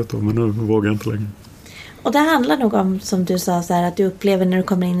förut då, men nu vågar jag inte längre. Och det handlar nog om, som du sa, så här, att du upplever när du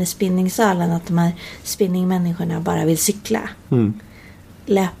kommer in i spinningsalen att de här spinningmänniskorna bara vill cykla.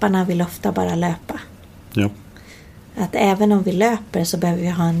 Löparna vill ofta bara löpa. Ja. Att även om vi löper så behöver vi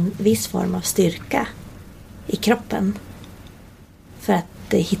ha en viss form av styrka i kroppen för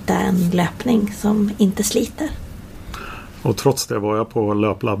att hitta en löpning som inte sliter. Och trots det var jag på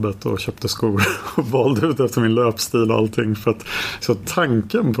löplabbet och köpte skor och valde ut efter min löpstil och allting. Så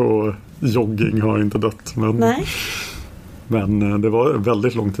tanken på jogging har inte dött. Men det var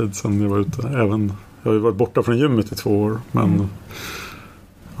väldigt lång tid sedan jag var ute. Jag har ju varit borta från gymmet i 2 år. Men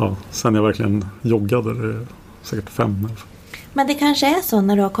sen jag verkligen joggade, det är säkert 5 år. Men det kanske är så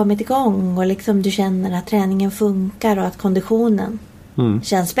när du har kommit igång och liksom du känner att träningen funkar och att konditionen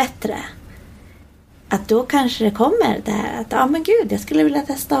känns bättre. Att då kanske det kommer det här att men gud, jag skulle vilja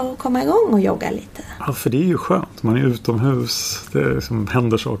testa att komma igång och jogga lite. Ja, för det är ju skönt. Man är utomhus. Det är liksom,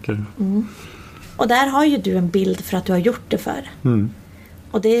 händer saker. Och där har ju du en bild för att du har gjort det för.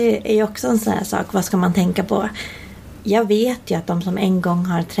 Och det är ju också en sån här sak. Vad ska man tänka på? Jag vet ju att de som en gång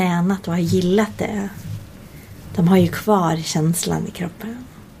har tränat och har gillat det, de har ju kvar känslan i kroppen.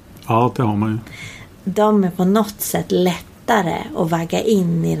 Ja, det har man ju. De är på något sätt lättare att vagga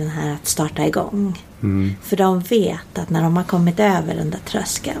in i den här att starta igång. För de vet att när de har kommit över den där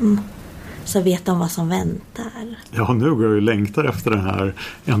tröskeln så vet de vad som väntar. Ja, nu går jag ju längtar efter den här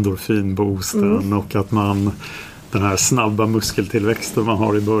endorfinboosten och att den här snabba muskeltillväxten man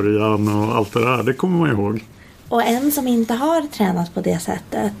har i början och allt det där, det kommer man ihåg. Och en som inte har tränat på det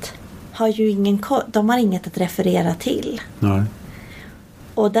sättet har ju de har inget att referera till. Nej.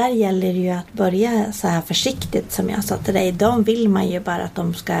 Och där gäller det ju att börja så här försiktigt som jag sa till dig. De vill man ju bara att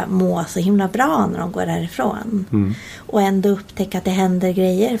de ska må så himla bra när de går därifrån. Och ändå upptäcka att det händer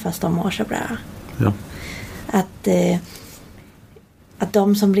grejer fast de mår så bra. Ja. Att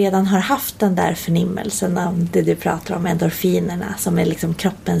de som redan har haft den där förnimmelsen av det du pratar om, endorfinerna, som är liksom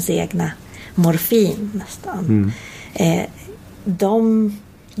kroppens egna morfin nästan. De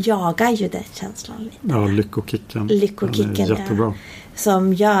jagar ju den känslan lite. Ja, lyckokicken. Lyckokicken, jättebra. Ja.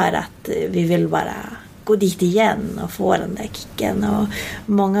 Som gör att vi vill bara gå dit igen och få den där kicken. Och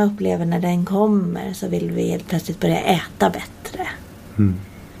många upplever när den kommer så vill vi helt plötsligt börja äta bättre.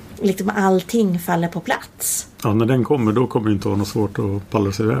 Liksom allting faller på plats. Ja, när den kommer då kommer det inte vara något svårt att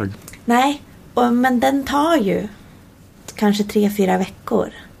palla sig iväg. Nej, men den tar ju kanske 3-4 veckor.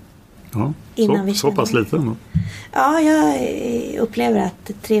 Ja, så pass lite ändå. Ja, jag upplever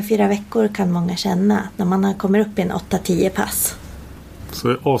att 3-4 veckor kan många känna när man kommer upp i en 8-10 pass.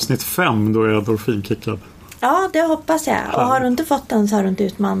 Så i avsnitt 5 då är jag endorfinkickad? Ja, det hoppas jag. Och har du inte fått den så har du inte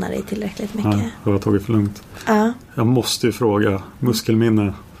utmanat dig tillräckligt mycket. Nej, jag har tagit för lugnt. Ja. Jag måste ju fråga,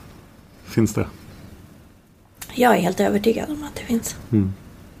 muskelminne, finns det? Jag är helt övertygad om att det finns.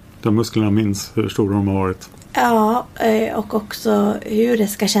 De musklerna minns hur stora de har varit. Ja, och också hur det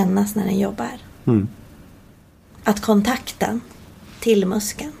ska kännas när den jobbar. Att kontakten till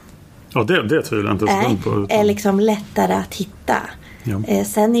muskeln. Ja, det tvivlar jag inte så på. Är liksom lättare att hitta. Ja.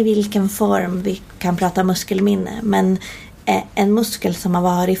 Sen i vilken form vi kan prata muskelminne. Men en muskel som har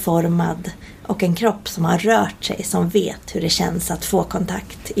varit formad och en kropp som har rört sig, som vet hur det känns att få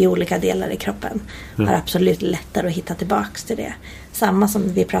kontakt i olika delar i kroppen, har absolut lättare att hitta tillbaks till det. Samma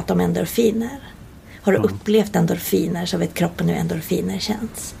som vi pratar om endorfiner. Har du upplevt endorfiner så vet kroppen hur endorfiner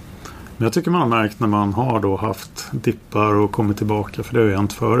känns. Men jag tycker man har märkt när man har då haft dippar och kommit tillbaka, för det har ju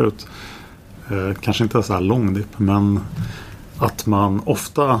hänt förut. Kanske inte så här lång dipp, men att man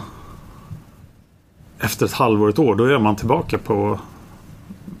ofta efter ett halvår, ett år, då är man tillbaka på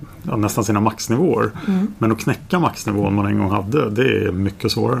nästan sina maxnivåer. Men att knäcka maxnivån man en gång hade, det är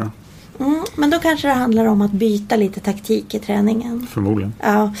mycket svårare. Men då kanske det handlar om att byta lite taktik i träningen. Förmodligen.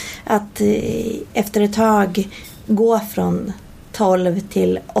 Ja, att efter ett tag gå från 12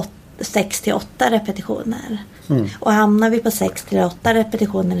 till 6 till 8 repetitioner. Och hamnar vi på 6 till 8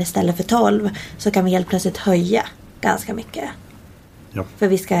 repetitioner istället för 12 så kan vi helt plötsligt höja ganska mycket. Ja. För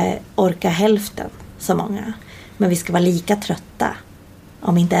vi ska orka hälften så många. Men vi ska vara lika trötta,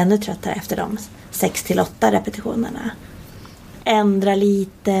 om inte ännu tröttare efter de 6-8 repetitionerna. Ändra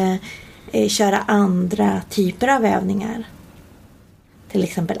lite, köra andra typer av övningar. Till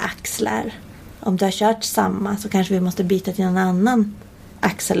exempel axlar. Om du har kört samma så kanske vi måste byta till en annan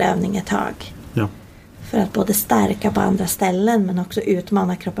axelövning ett tag. Ja. För att både stärka på andra ställen men också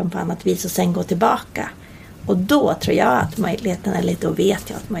utmana kroppen på annat vis och sen gå tillbaka. Och då tror jag att möjligheten är lite, och vet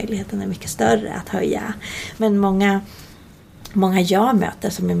jag att möjligheten är mycket större att höja. Men många jag möter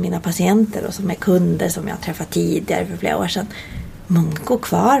som är mina patienter och som är kunder som jag träffat tidigare för flera år sedan, många går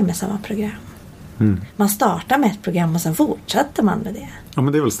kvar med samma program. Man startar med ett program och sen fortsätter man med det. Ja,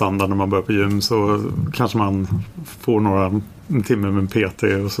 men det är väl standard när man börjar på gym, så kanske man får en timme med en PT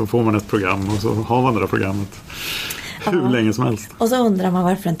och så får man ett program och så har man det där programmet hur länge som helst. Och så undrar man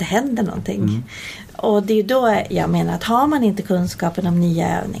varför det inte händer någonting. Och det är ju då jag menar att har man inte kunskapen om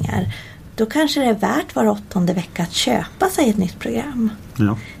nya övningar, då kanske det är värt var 8:e vecka att köpa sig ett nytt program.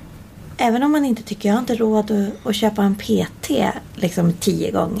 Ja. Även om man inte tycker jag har inte råd att köpa en PT liksom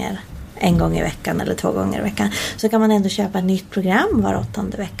 10 gånger. 1 gång i veckan eller 2 gånger i veckan. Så kan man ändå köpa ett nytt program var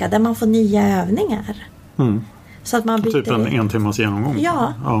 8:e vecka. Där man får nya övningar. Så att man byter... Typ en timmas genomgång.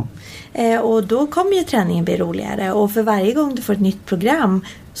 Ja. Och då kommer ju träningen bli roligare. Och för varje gång du får ett nytt program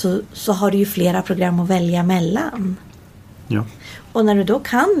så har du ju flera program att välja mellan. Ja. Och när du då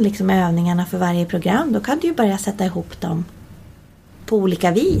kan liksom övningarna för varje program, då kan du ju börja sätta ihop dem på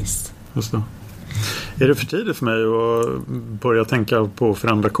olika vis. Just det. Är det för tidigt för mig att börja tänka på att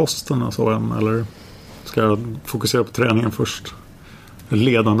förändra kosten och så än? Eller ska jag fokusera på träningen först?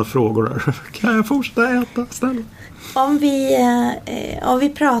 Ledande frågor där. Kan jag fortsätta äta istället? Om vi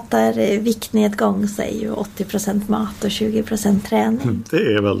pratar viktnedgång så är ju 80% mat och 20% träning. Det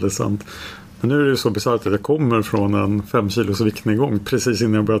är väldigt sant. Men nu är det ju så bisarrt att jag kommer från en 5 kilos viktnedgång precis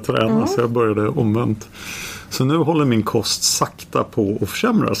innan jag började träna. Så jag började omvänt. Så nu håller min kost sakta på att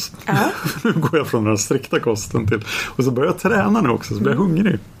försämras. Nu går jag från den strikta kosten till... Och så börjar jag träna nu också, så blir jag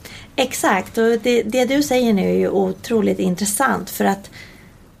hungrig. Exakt, och det du säger nu är ju otroligt intressant. För att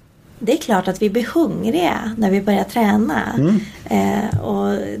det är klart att vi blir hungriga när vi börjar träna.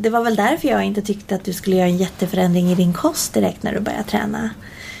 Och det var väl därför jag inte tyckte att du skulle göra en jätteförändring i din kost direkt när du börjar träna.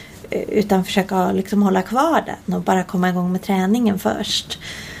 Utan försöka liksom hålla kvar den och bara komma igång med träningen först.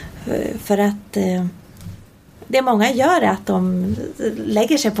 För att... Det många gör är att de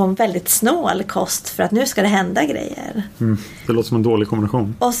lägger sig på en väldigt snål kost för att nu ska det hända grejer. Det låter som en dålig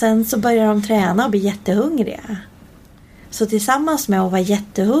kombination. Och sen så börjar de träna och bli jättehungriga. Så tillsammans med att vara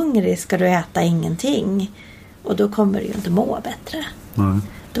jättehungrig ska du äta ingenting. Och då kommer du ju inte må bättre. Nej.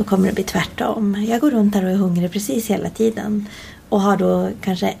 Då kommer det bli tvärtom. Jag går runt här och är hungrig precis hela tiden. Och har då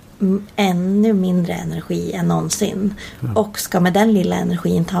kanske ännu mindre energi än någonsin. Ja. Och ska med den lilla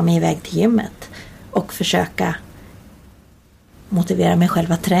energin ta mig iväg till gymmet. Och försöka motivera mig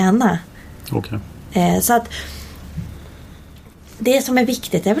själv att träna. Okay. Så att det som är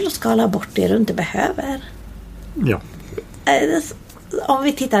viktigt är väl att skala bort det du inte behöver. Ja. Om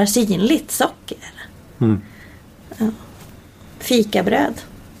vi tittar synligt, socker. Fikabröd.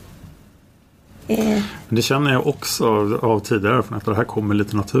 Det känner jag också av tidigare erfarenhet. Det här kommer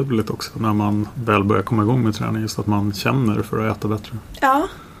lite naturligt också. När man väl börjar komma igång med träning. Just att man känner för att äta bättre. Ja.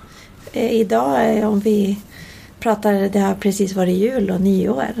 Idag om vi pratar, det har precis varit jul och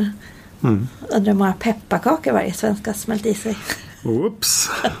nyår. Undrar många pepparkakor varje svenska smält i sig. Oops.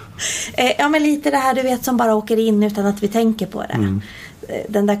 Ja, men lite det här du vet som bara åker in utan att vi tänker på det.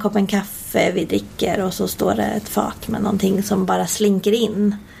 Den där koppen kaffe vi dricker och så står det ett fat med någonting som bara slinker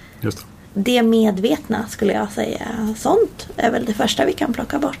in. Just det. Det medvetna skulle jag säga. Sånt är väl det första vi kan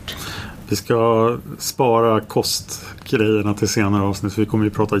plocka bort. Vi ska spara kostgrejerna till senare avsnitt. För vi kommer ju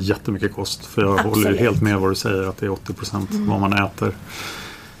prata jättemycket kost. För jag håller helt med vad du säger. Att det är 80% vad man äter.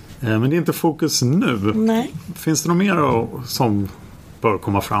 Men det är inte fokus nu. Nej. Finns det något mer som bör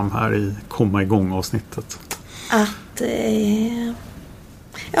komma fram här i komma igång avsnittet? Att...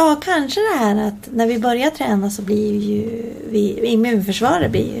 Ja, kanske det här att när vi börjar träna så blir ju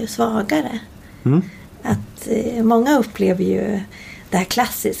immunförsvaret blir ju svagare. Att många upplever ju det här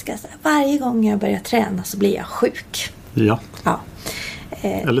klassiska. Varje gång jag börjar träna så blir jag sjuk. Ja. Ja.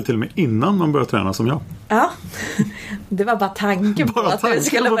 Eller till och med innan man börjar träna som jag. Ja, det var bara tanken på att du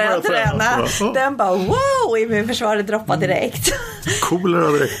skulle börja träna. Den bara, wow, immunförsvaret droppade direkt.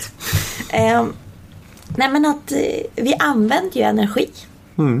 Coolare direkt. Nej, men att vi använder ju energi.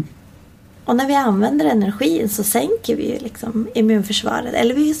 Och när vi använder energin så sänker vi ju liksom immunförsvaret.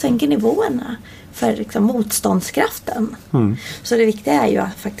 Eller vi sänker nivåerna för liksom motståndskraften. Så det viktiga är ju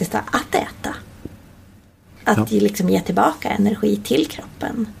att faktiskt att äta. Att liksom ge tillbaka energi till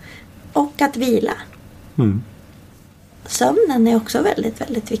kroppen. Och att vila. Sömnen är också väldigt,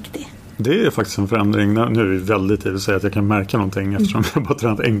 väldigt viktig. Det är faktiskt en förändring. Nu är det väldigt tid att säga att jag kan märka någonting eftersom jag bara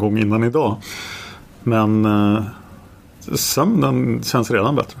tränat en gång innan idag. Men sömnen känns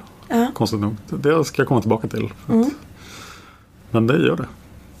redan bättre. Konstigt nog. Det ska jag komma tillbaka till. Men det gör det.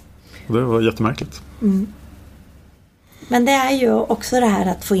 Och det var jättemärkligt. Men det är ju också det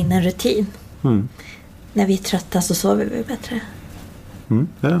här att få in en rutin. När vi är trötta så sover vi bättre.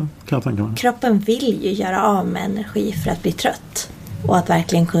 Det kan jag tänka mig. Kroppen vill ju göra av med energi för att bli trött. Och att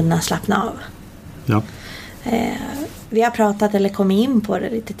verkligen kunna slappna av. Ja. Vi har pratat eller kommit in på det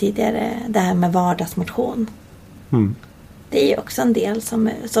lite tidigare. Det här med vardagsmotion. Det är ju också en del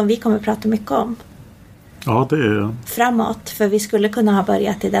som vi kommer att prata mycket om. Ja, det är... Framåt. För vi skulle kunna ha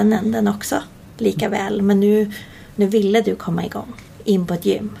börjat i den änden också. Lika väl. Men nu ville du komma igång. In på ett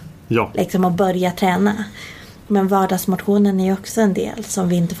gym. Ja. Liksom att börja träna. Men vardagsmotionen är ju också en del som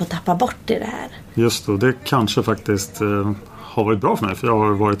vi inte får tappa bort i det här. Just det. Det kanske faktiskt har varit bra för mig. För jag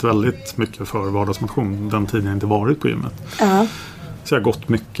har varit väldigt mycket för vardagsmotion. Den tiden jag inte varit på gymmet. Ja. Så jag har gått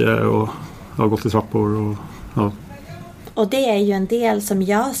mycket och jag har gått i trappor och... Ja. Och det är ju en del som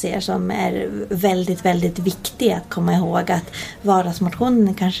jag ser som är väldigt, väldigt viktig att komma ihåg. Att vardagsmotionen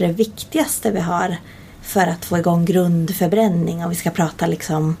är kanske det viktigaste vi har för att få igång grundförbränning. Och vi ska prata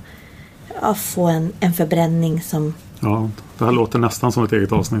liksom, få en förbränning som... Ja, det här låter nästan som ett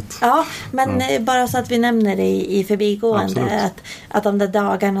eget avsnitt. Ja, men bara så att vi nämner det i förbigående. Att de där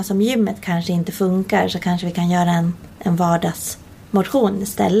dagarna som gymmet kanske inte funkar så kanske vi kan göra en vardagsmotion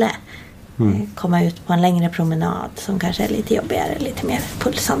istället. Komma ut på en längre promenad som kanske är lite jobbigare, lite mer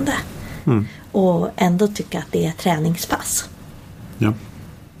pulsande. Och ändå tycka att det är träningspass. Ja.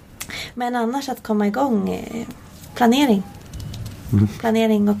 Men annars att komma igång, planering.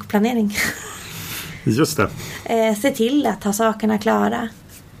 Planering och planering. Just det. Se till att ha sakerna klara.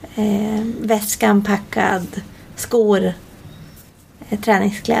 Väskan packad, skor,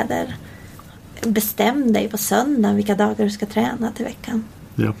 träningskläder. Bestäm dig på söndag vilka dagar du ska träna till veckan.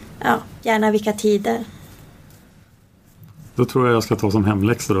 Ja, gärna vilka tider. Då tror jag ska ta som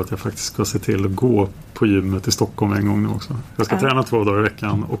hemläxa då att jag faktiskt ska se till att gå på gymmet i Stockholm en gång nu också. Jag ska träna 2 dagar i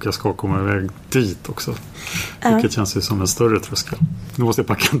veckan och jag ska komma iväg dit också. Vilket känns ju som en större tröskel. Nu måste jag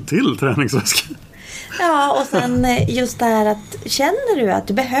packa en till träningsväska. Ja, och sen just det här att känner du att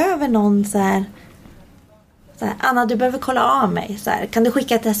du behöver någon så här Anna, du behöver kolla av mig. Så här, kan du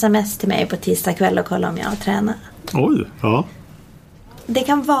skicka ett sms till mig på tisdag kväll och kolla om jag har tränat? Oj, ja. Det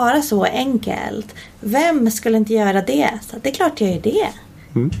kan vara så enkelt. Vem skulle inte göra det? Så det är klart jag gör det.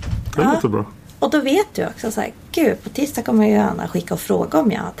 Det låter bra. Och då vet du också så här, gud, på tisdag kommer jag Anna skicka och fråga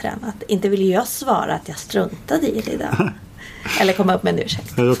om jag har tränat. Inte vill jag svara att jag struntade i det idag. Eller komma upp med en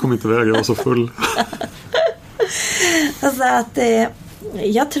ursäkt. Jag kom inte iväg, jag var så full. Alltså att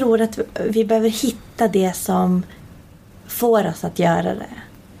jag tror att vi behöver hitta det som får oss att göra det.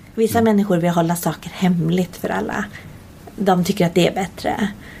 Vissa människor vill hålla saker hemligt för alla. De tycker att det är bättre.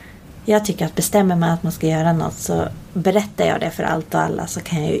 Jag tycker att bestämmer man att man ska göra något så berättar jag det för allt och alla så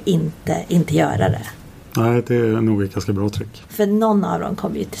kan jag ju inte göra det. Nej, det är nog ett ganska bra trick. För någon av dem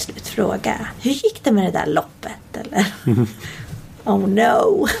kommer ju till slut fråga, hur gick det med det där loppet? Eller? Oh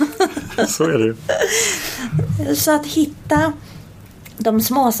no. Så är det ju. Så att hitta de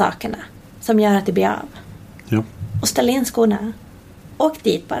små sakerna som gör att det blir av. Ja. Och ställa in skorna. Åk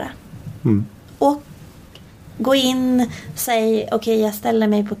dit bara. Och gå in, säg okej, jag ställer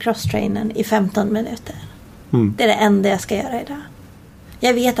mig på crosstrainern i 15 minuter. Det är det enda jag ska göra idag.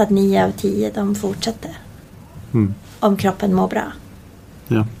 Jag vet att 9 av 10 de fortsätter. Om kroppen mår bra.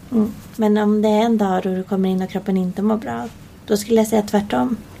 Ja. Men om det är en dag då du kommer in och kroppen inte mår bra, då skulle jag säga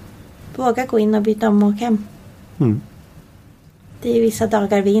tvärtom. Våga gå in och byta om och åka hem. Det är vissa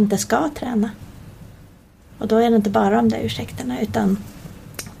dagar vi inte ska träna. Och då är det inte bara de där ursäkterna, utan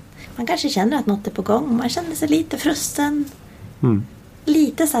man kanske känner att något är på gång. Man känner sig lite frusten.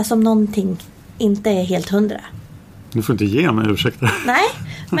 Lite så här som någonting inte är helt 100. Du får inte ge mig ursäkter. Nej,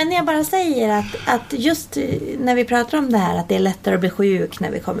 men jag bara säger att just när vi pratar om det här, att det är lättare att bli sjuk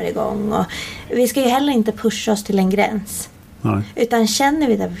när vi kommer igång. Och vi ska ju heller inte pusha oss till en gräns. Nej. Utan känner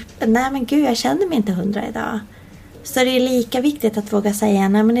vi det, nej men gud, jag känner mig inte 100 idag. Så det är lika viktigt att våga säga,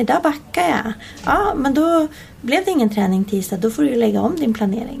 nej men idag backar jag. Ja, men då blev det ingen träning tisdag, då får du lägga om din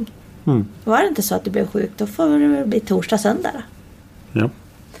planering. Var det inte så att du blev sjuk, då får det bli torsdag, söndag. Ja.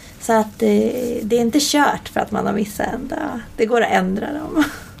 Så att det är inte kört för att man har missat en dag. Det går att ändra dem.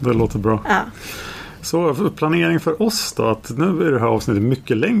 Det låter bra. Ja. Så för planering för oss då, att nu är det här avsnittet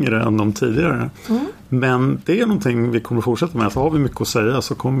mycket längre än de tidigare. Men det är någonting vi kommer fortsätta med. Så har vi mycket att säga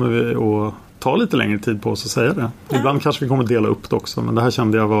så kommer vi att ta lite längre tid på oss att säga det. Ibland kanske vi kommer att dela upp det också, men det här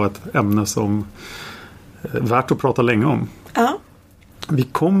kände jag var ett ämne som är värt att prata länge om. Ja. Vi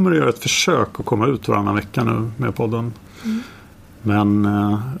kommer att göra ett försök att komma ut varannan vecka nu med podden. Men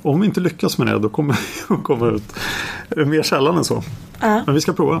om vi inte lyckas med det, då kommer vi att komma ut mer sällan än så. Men vi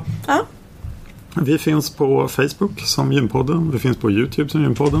ska prova. Vi finns på Facebook som Gympodden. Vi finns på YouTube som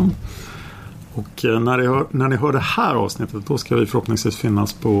Gympodden. Och när ni hör det här avsnittet, då ska vi förhoppningsvis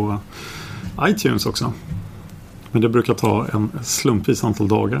finnas på iTunes också. Men det brukar ta en slumpvis antal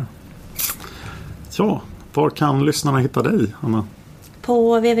dagar. Ja, var kan lyssnarna hitta dig, Anna?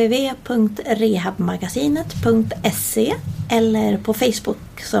 På www.rehabmagasinet.se eller på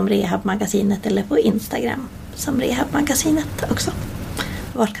Facebook som Rehabmagasinet eller på Instagram som Rehabmagasinet också.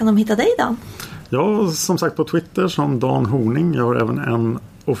 Vart kan de hitta dig, Dan? Ja, som sagt på Twitter som Dan Horning. Jag har även en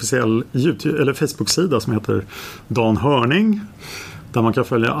officiell YouTube eller Facebook-sida som heter Dan Hörning, där man kan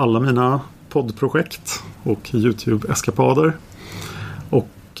följa alla mina poddprojekt och YouTube-eskapader. Och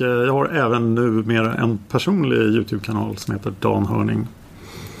jag har även numera en personlig YouTube-kanal som heter Dan Hörning,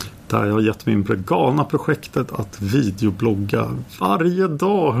 där jag har gett mig in på det galna projektet att videoblogga varje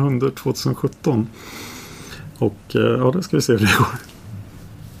dag under 2017. Och ja, det ska vi se hur det går.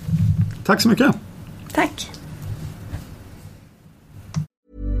 Tack så mycket. Tack.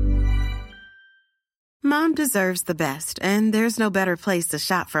 Mom deserves the best, and there's no better place to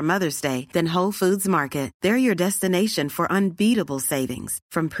shop for Mother's Day than Whole Foods Market. They're your destination for unbeatable savings,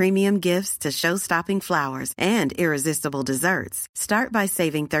 from premium gifts to show-stopping flowers and irresistible desserts. Start by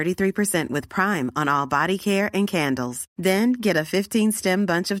saving 33% with Prime on all body care and candles. Then get a 15-stem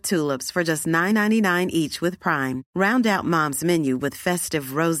bunch of tulips for just $9.99 each with Prime. Round out Mom's menu with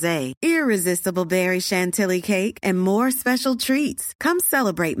festive rosé, irresistible berry chantilly cake, and more special treats. Come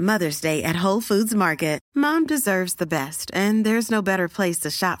celebrate Mother's Day at Whole Foods Market. Mom deserves the best, and there's no better place to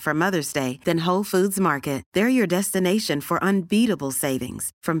shop for Mother's Day than Whole Foods Market. They're your destination for unbeatable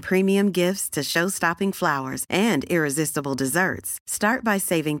savings, from premium gifts to show-stopping flowers and irresistible desserts. Start by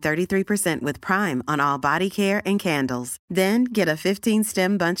saving 33% with Prime on all body care and candles. Then get a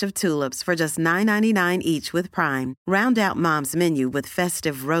 15-stem bunch of tulips for just $9.99 each with Prime. Round out Mom's menu with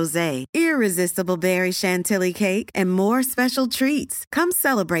festive rosé, irresistible berry chantilly cake, and more special treats. Come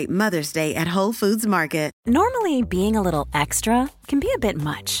celebrate Mother's Day at Whole Foods Market. Normally, being a little extra can be a bit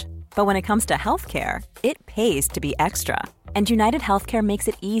much. But when it comes to healthcare, it pays to be extra. And United Healthcare makes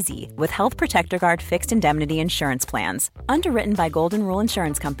it easy with Health Protector Guard fixed indemnity insurance plans. Underwritten by Golden Rule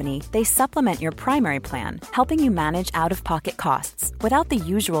Insurance Company, they supplement your primary plan, helping you manage out-of-pocket costs without the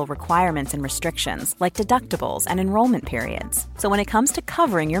usual requirements and restrictions like deductibles and enrollment periods. So when it comes to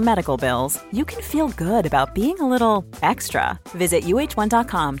covering your medical bills, you can feel good about being a little extra. Visit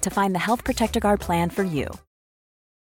uh1.com to find the Health Protector Guard plan for you.